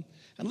one of them.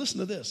 And listen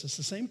to this. It's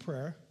the same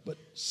prayer, but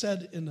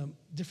said in a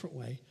different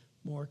way,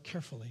 more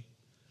carefully.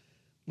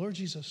 Lord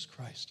Jesus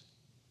Christ,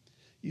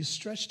 you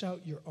stretched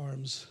out your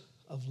arms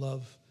of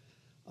love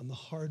on the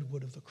hard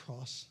wood of the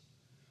cross,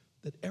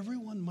 that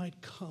everyone might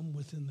come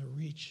within the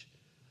reach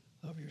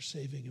of your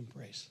saving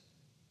embrace.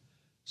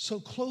 So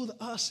clothe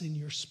us in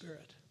your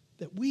spirit,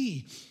 that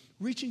we,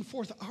 reaching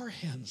forth our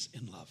hands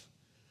in love,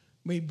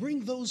 may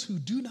bring those who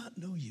do not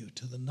know you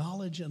to the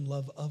knowledge and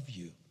love of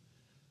you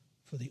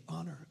for the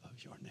honor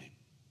of your name.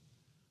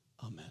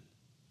 Amen.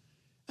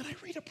 And I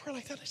read a prayer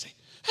like that, I say,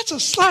 that's a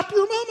slap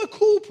your mama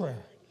cool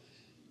prayer.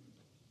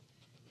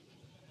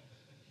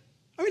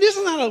 I mean,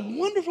 isn't that a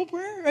wonderful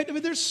prayer? Right? I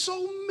mean, there's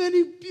so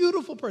many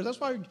beautiful prayers. That's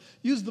why I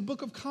use the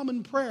Book of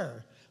Common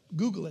Prayer.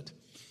 Google it.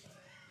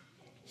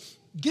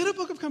 Get a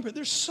Book of Common Prayer.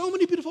 There's so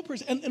many beautiful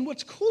prayers. And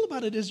what's cool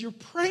about it is you're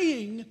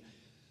praying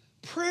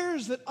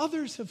prayers that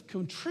others have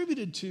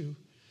contributed to.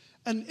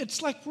 And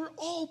it's like we're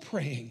all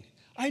praying.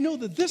 I know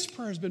that this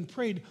prayer has been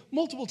prayed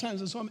multiple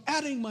times, and so I'm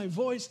adding my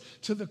voice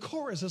to the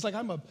chorus. It's like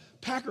I'm a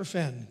Packer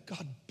fan.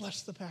 God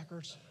bless the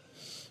Packers.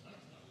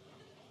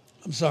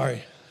 I'm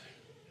sorry.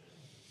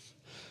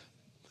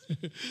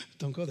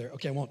 Don't go there.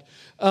 Okay, I won't.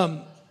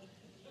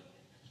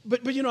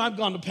 But I've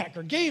gone to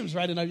Packer games,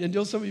 right?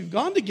 And some of you have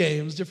gone to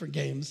games, different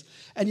games.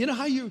 And you know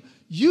how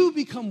you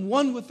become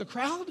one with the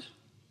crowd?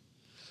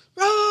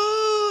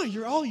 Ah,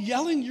 you're all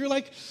yelling. You're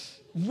like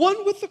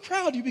one with the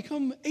crowd. You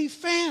become a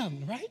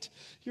fan, right?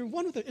 You're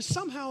one with it.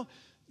 Somehow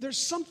there's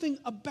something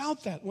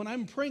about that when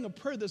I'm praying a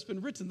prayer that's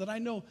been written that I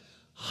know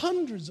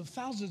hundreds of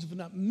thousands, if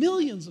not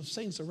millions of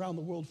saints around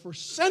the world for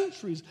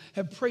centuries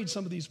have prayed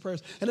some of these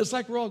prayers. And it's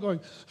like we're all going,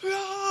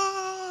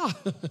 ah!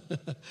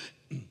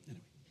 Anyway.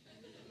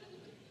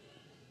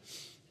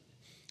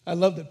 I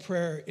love that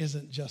prayer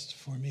isn't just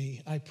for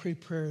me. I pray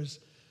prayers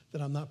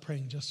that I'm not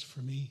praying just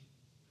for me.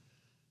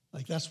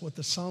 Like that's what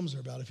the Psalms are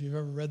about. If you've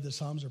ever read the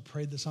Psalms or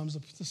prayed the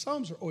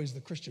Psalms are always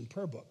the Christian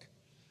prayer book.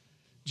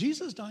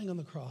 Jesus dying on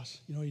the cross,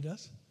 you know what he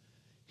does?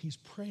 He's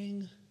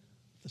praying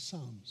the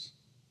Psalms.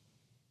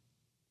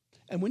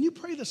 And when you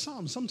pray the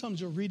Psalms, sometimes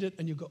you'll read it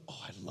and you go,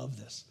 oh, I love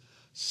this.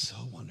 So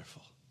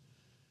wonderful.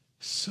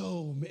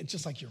 So, it's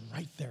just like you're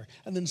right there.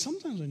 And then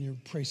sometimes when you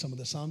pray some of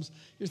the Psalms,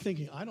 you're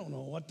thinking, I don't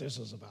know what this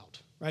is about,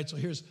 right? So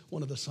here's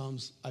one of the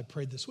Psalms I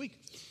prayed this week.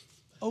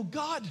 Oh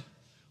God,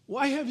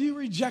 why have you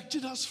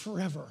rejected us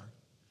forever?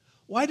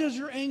 Why does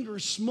your anger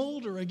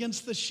smolder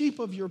against the sheep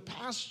of your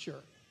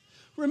pasture?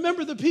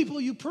 Remember the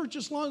people you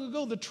purchased long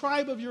ago, the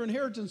tribe of your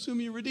inheritance whom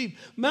you redeemed,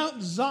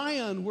 Mount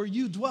Zion where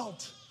you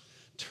dwelt.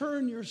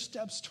 Turn your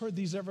steps toward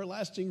these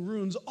everlasting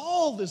ruins.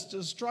 All this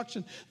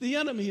destruction the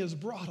enemy has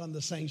brought on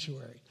the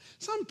sanctuary.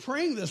 So I'm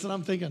praying this and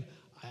I'm thinking,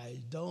 I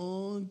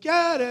don't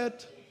get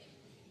it.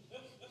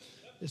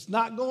 It's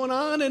not going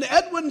on in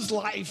Edwin's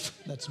life.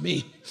 That's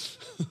me.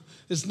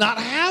 It's not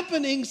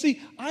happening.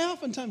 See, I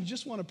oftentimes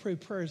just want to pray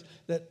prayers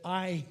that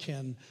I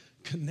can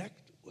connect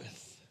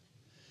with.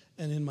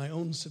 And in my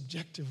own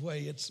subjective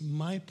way, it's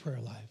my prayer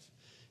life.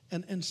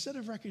 And instead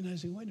of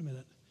recognizing, wait a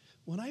minute,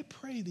 when I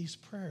pray these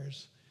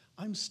prayers,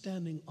 I'm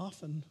standing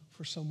often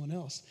for someone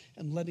else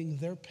and letting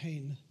their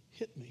pain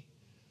hit me.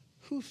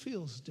 Who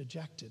feels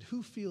dejected?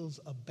 Who feels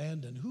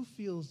abandoned? Who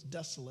feels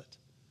desolate?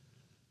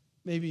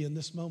 Maybe in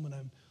this moment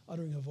I'm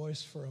uttering a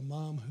voice for a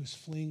mom who's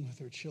fleeing with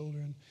her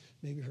children.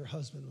 Maybe her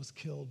husband was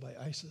killed by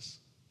ISIS.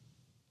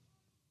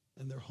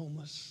 And they're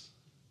homeless.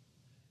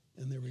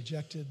 And they're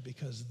rejected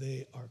because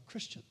they are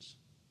Christians.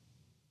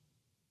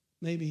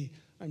 Maybe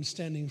I'm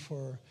standing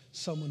for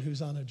someone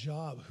who's on a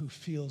job who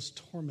feels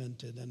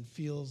tormented and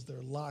feels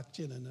they're locked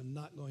in and I'm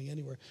not going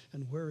anywhere.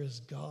 And where is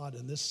God?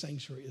 And this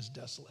sanctuary is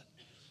desolate.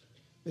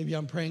 Maybe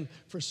I'm praying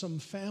for some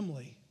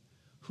family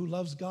who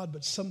loves God,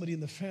 but somebody in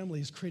the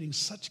family is creating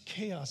such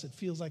chaos, it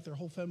feels like their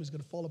whole family is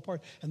going to fall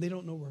apart, and they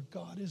don't know where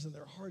God is, and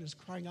their heart is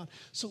crying out.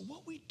 So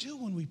what we do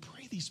when we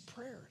pray these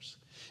prayers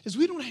is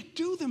we don't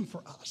do them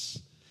for us.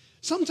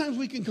 Sometimes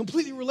we can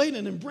completely relate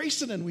and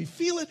embrace it, and we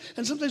feel it,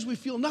 and sometimes we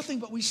feel nothing,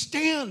 but we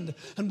stand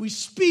and we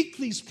speak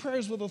these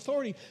prayers with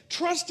authority,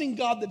 trusting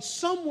God that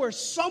somewhere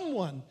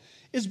someone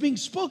is being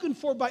spoken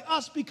for by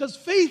us, because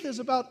faith is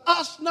about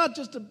us, not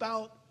just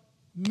about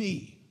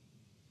me.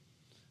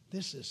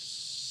 This is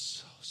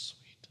so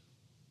sweet.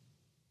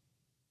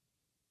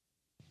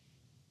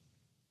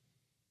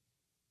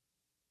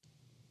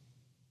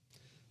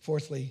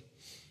 Fourthly,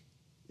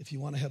 if you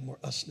want to have more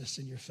usness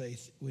in your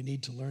faith, we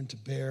need to learn to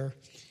bear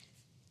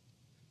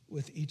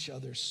with each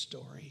other's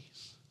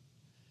stories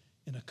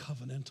in a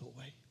covenantal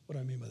way. What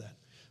do I mean by that?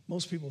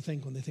 Most people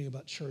think when they think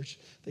about church,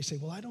 they say,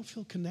 well, I don't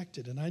feel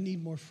connected and I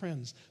need more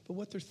friends. But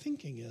what they're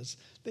thinking is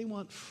they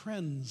want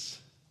friends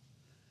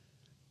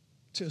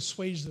to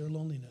assuage their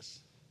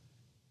loneliness.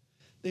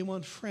 They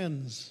want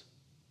friends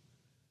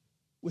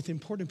with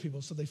important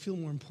people so they feel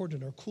more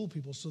important, or cool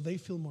people so they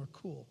feel more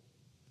cool.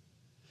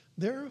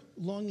 Their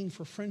longing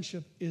for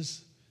friendship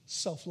is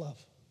self-love.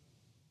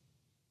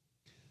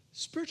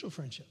 Spiritual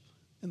friendship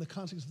in the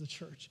context of the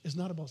church is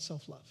not about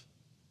self-love.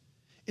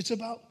 It's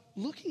about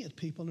looking at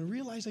people and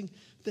realizing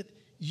that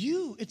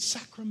it's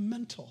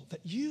sacramental,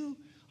 that you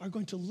are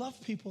going to love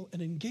people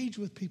and engage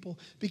with people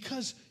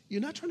because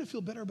you're not trying to feel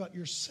better about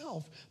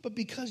yourself, but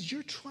because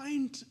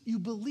you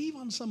believe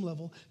on some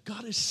level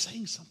God is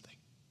saying something.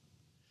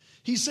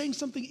 He's saying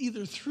something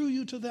either through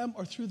you to them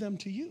or through them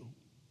to you.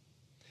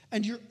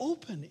 And you're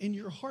open in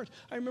your heart.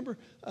 I remember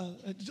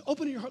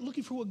open in your heart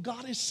looking for what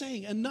God is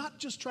saying and not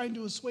just trying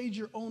to assuage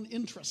your own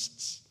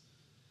interests.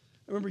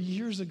 I remember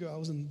years ago I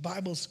was in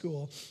Bible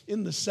school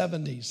in the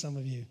 70s. Some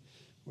of you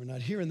were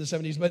not here in the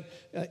 70s, but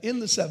in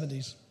the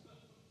 70s.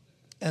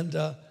 And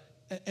the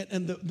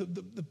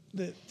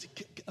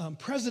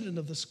president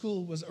of the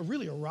school was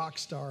really a rock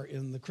star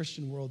in the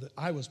Christian world that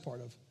I was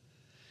part of.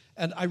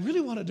 And I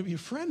really wanted to be a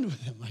friend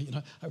with him.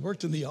 I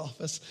worked in the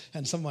office,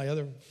 and some of my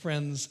other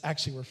friends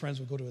actually were friends,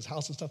 would go to his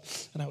house and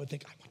stuff. And I would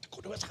think, I want to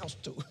go to his house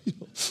too.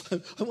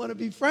 I want to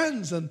be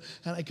friends. And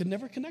I could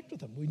never connect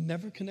with him. We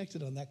never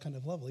connected on that kind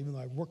of level, even though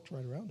I worked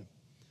right around him.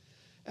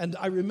 And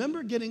I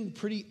remember getting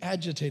pretty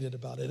agitated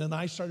about it, and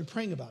I started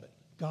praying about it.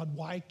 God,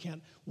 why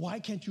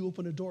can't you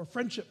open a door of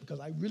friendship? Because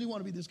I really want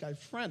to be this guy's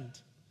friend.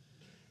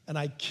 And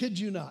I kid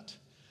you not,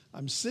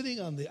 I'm sitting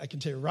I can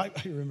tell you I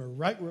remember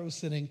right where I was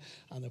sitting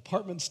on the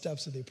apartment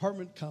steps of the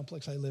apartment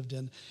complex I lived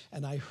in,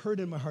 and I heard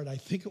in my heart, I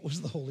think it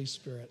was the Holy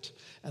Spirit,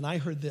 and I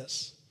heard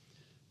this: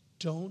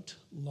 don't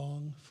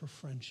long for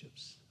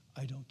friendships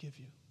I don't give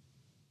you,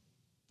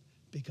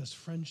 because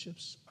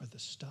friendships are the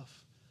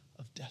stuff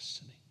of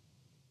destiny.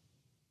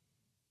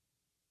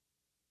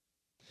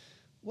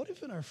 What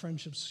if in our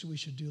friendships we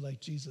should do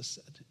like Jesus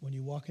said, when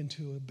you walk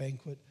into a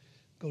banquet,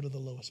 go to the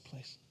lowest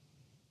place?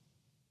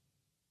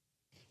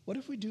 What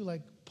if we do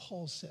like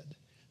Paul said,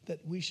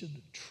 that we should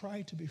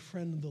try to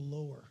befriend the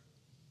lower,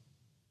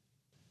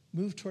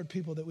 move toward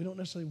people that we don't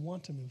necessarily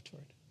want to move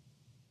toward?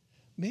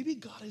 Maybe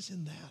God is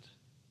in that.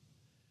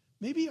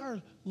 Maybe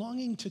our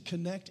longing to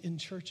connect in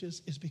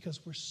churches is because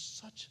we're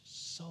such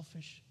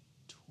selfish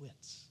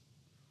twits.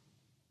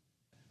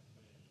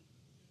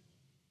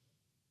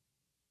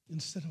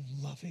 Instead of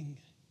loving,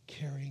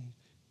 caring,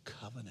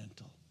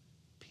 covenantal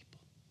people.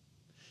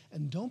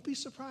 And don't be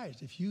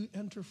surprised if you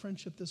enter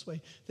friendship this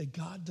way that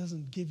God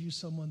doesn't give you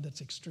someone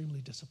that's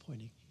extremely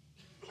disappointing.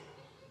 Do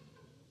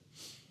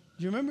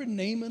you remember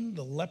Naaman,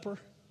 the leper?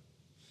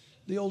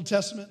 The Old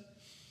Testament?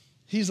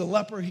 He's a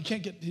leper. He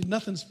can't get,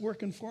 nothing's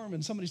working for him.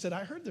 And somebody said,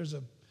 I heard there's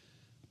a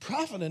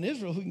prophet in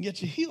Israel who can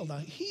get you healed. Now,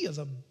 he is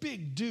a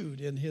big dude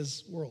in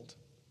his world.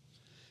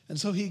 And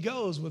so he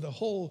goes with a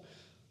whole,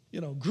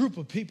 group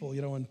of people,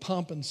 in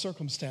pomp and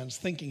circumstance,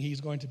 thinking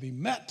he's going to be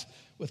met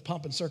with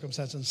pomp and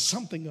circumstance and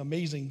something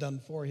amazing done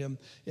for him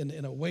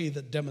in a way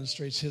that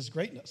demonstrates his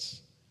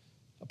greatness,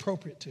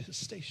 appropriate to his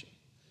station.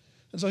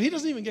 And so he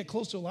doesn't even get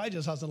close to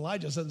Elijah's house, and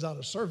Elijah sends out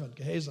a servant,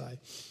 Gehazi.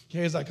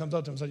 Gehazi comes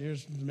up to him and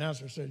says, the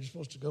master said you're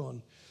supposed to go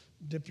and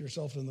dip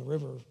yourself in the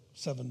river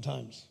 7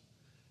 times.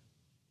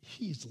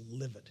 He's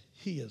livid.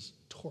 He is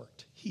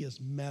torqued. He is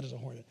mad as a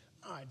hornet.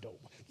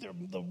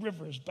 The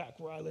river is back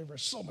where I live.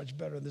 It's so much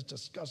better than this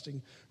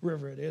disgusting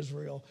river at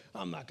Israel.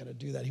 I'm not going to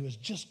do that. He was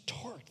just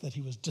torqued that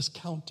he was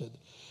discounted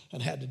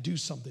and had to do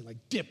something like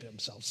dip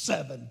himself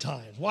 7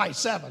 times. Why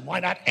 7? Why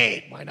not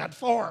 8? Why not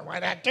 4? Why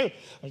not 2?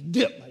 I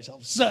dip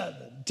myself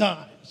 7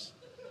 times.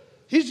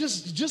 He's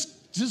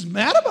just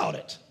mad about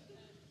it.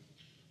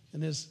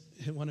 And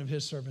one of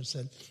his servants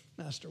said,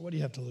 Master, what do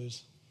you have to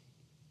lose?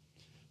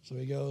 So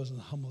he goes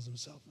and humbles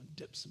himself and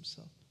dips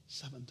himself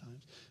 7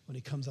 times. When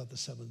he comes out the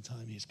 7th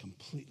time, he's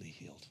completely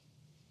healed.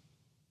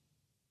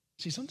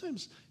 See,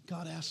 sometimes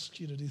God asks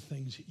you to do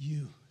things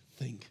you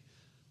think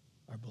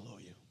are below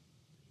you,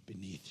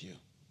 beneath you.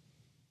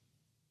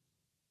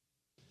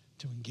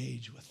 To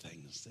engage with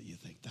things that you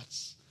think,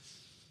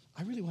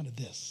 I really wanted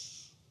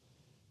this.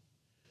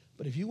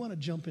 But if you want to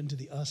jump into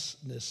the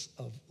us-ness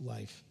of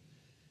life,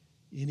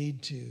 you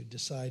need to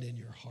decide in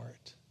your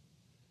heart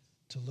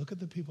to look at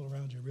the people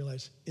around you and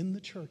realize in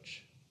the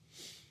church,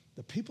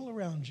 the people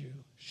around you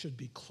should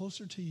be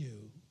closer to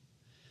you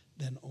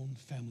than own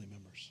family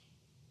members.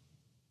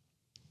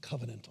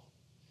 Covenantal.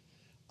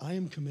 I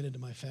am committed to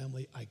my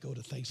family. I go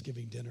to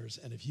Thanksgiving dinners,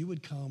 and if you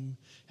would come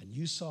and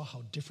you saw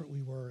how different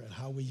we were and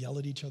how we yell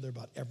at each other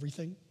about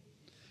everything,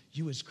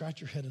 you would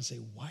scratch your head and say,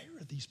 why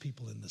are these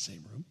people in the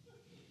same room?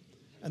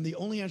 And the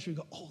only answer you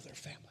go, they're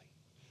family.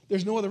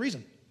 There's no other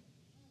reason.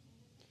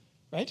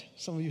 Right?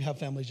 Some of you have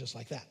families just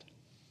like that.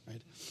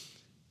 Right?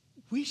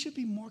 We should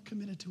be more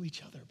committed to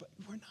each other, but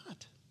we're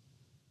not.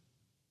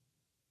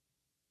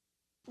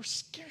 We're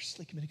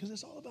scarcely committed because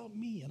it's all about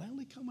me, and I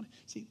only come when...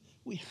 See,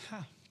 we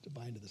have to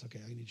buy into this.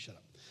 Okay, I need to shut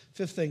up.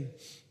 5th thing,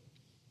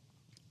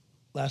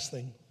 last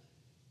thing,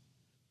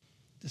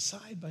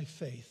 decide by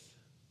faith.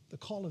 The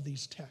call of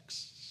these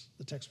texts,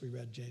 the text we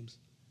read, James,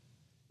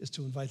 is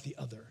to invite the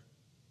other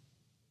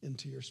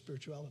into your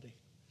spirituality.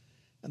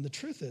 And the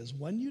truth is,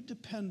 when you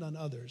depend on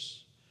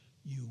others,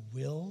 you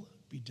will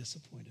be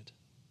disappointed.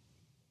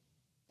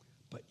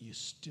 But you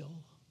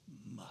still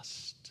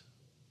must.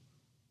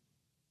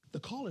 The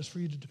call is for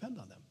you to depend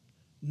on them,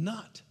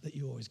 not that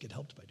you always get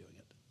helped by doing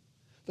it.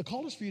 The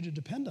call is for you to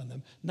depend on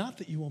them, not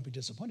that you won't be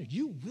disappointed.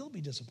 You will be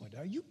disappointed.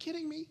 Are you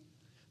kidding me?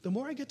 The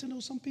more I get to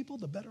know some people,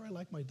 the better I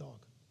like my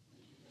dog.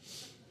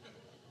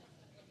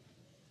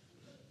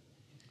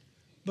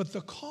 But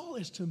the call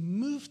is to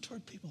move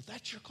toward people.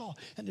 That's your call.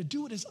 And to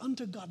do it as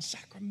unto God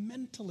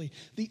sacramentally.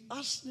 The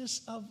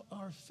usness of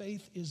our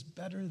faith is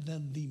better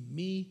than the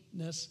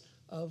me-ness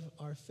of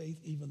our faith,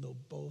 even though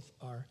both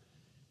are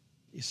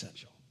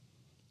essential.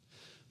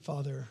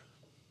 Father,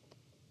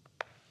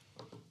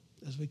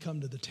 as we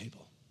come to the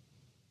table,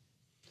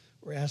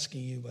 we're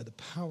asking you by the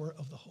power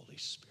of the Holy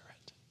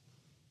Spirit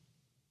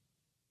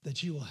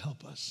that you will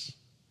help us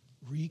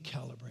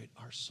recalibrate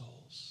our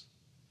souls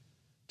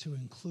to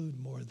include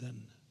more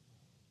than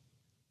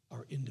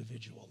our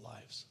individual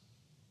lives,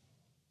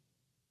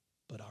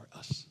 but our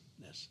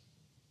usness.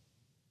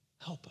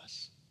 Help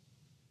us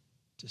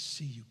to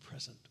see you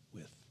present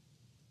with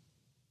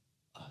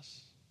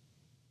us.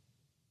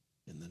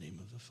 In the name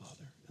of the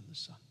Father, and the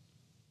Son,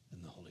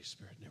 and the Holy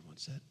Spirit. And everyone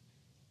said,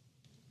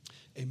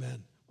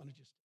 amen. Why don't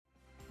you...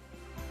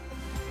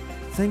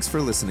 Thanks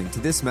for listening to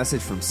this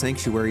message from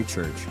Sanctuary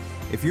Church.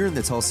 If you're in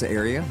the Tulsa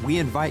area, we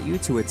invite you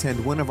to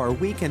attend one of our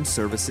weekend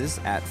services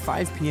at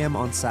 5 p.m.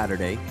 on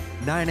Saturday,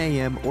 9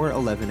 a.m. or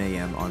 11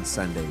 a.m. on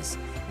Sundays.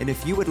 And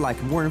if you would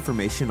like more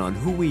information on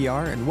who we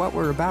are and what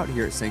we're about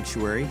here at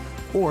Sanctuary,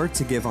 or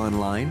to give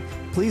online,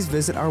 please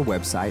visit our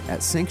website at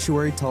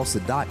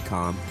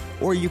sanctuarytulsa.com,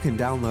 or you can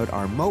download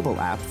our mobile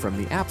app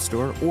from the App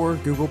Store or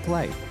Google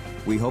Play.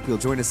 We hope you'll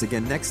join us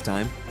again next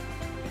time.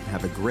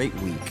 Have a great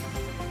week.